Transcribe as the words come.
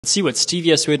Let's see what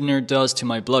stevia sweetener does to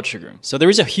my blood sugar. So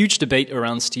there is a huge debate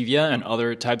around stevia and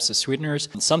other types of sweeteners.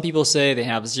 Some people say they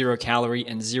have 0 calorie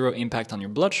and 0 impact on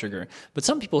your blood sugar. But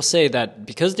some people say that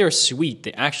because they're sweet,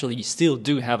 they actually still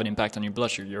do have an impact on your blood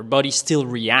sugar. Your body still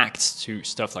reacts to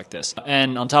stuff like this.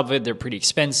 And on top of it, they're pretty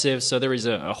expensive. So there is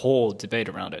a whole debate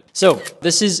around it. So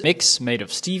this is a mix made of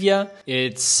stevia.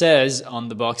 It says on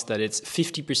the box that it's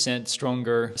 50%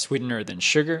 stronger sweetener than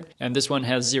sugar. And this one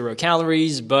has 0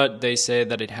 calories, but they say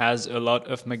that it has a lot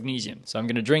of magnesium. So I'm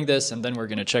going to drink this and then we're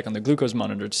going to check on the glucose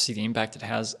monitor to see the impact it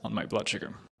has on my blood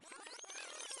sugar.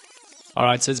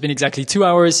 Alright, so it's been exactly 2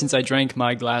 hours since I drank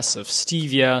my glass of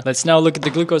stevia. Let's now look at the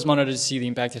glucose monitor to see the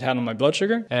impact it had on my blood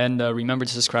sugar. And remember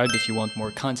to subscribe if you want more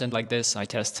content like this. I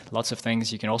test lots of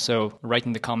things. You can also write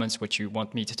in the comments what you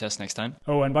want me to test next time.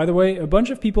 Oh, and by the way, a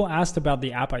bunch of people asked about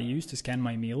the app I use to scan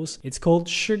my meals. It's called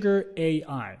Sugar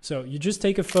AI. So you just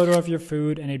take a photo of your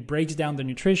food and it breaks down the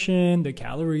nutrition, the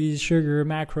calories, sugar,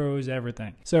 macros,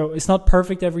 everything. So it's not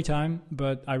perfect every time,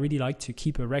 but I really like to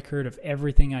keep a record of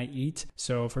everything I eat.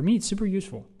 So for me, it's super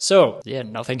useful. So yeah,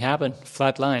 nothing happened,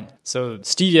 flat line. So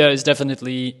stevia is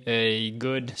definitely a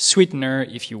good sweetener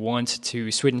if you want to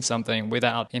sweeten something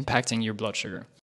without impacting your blood sugar.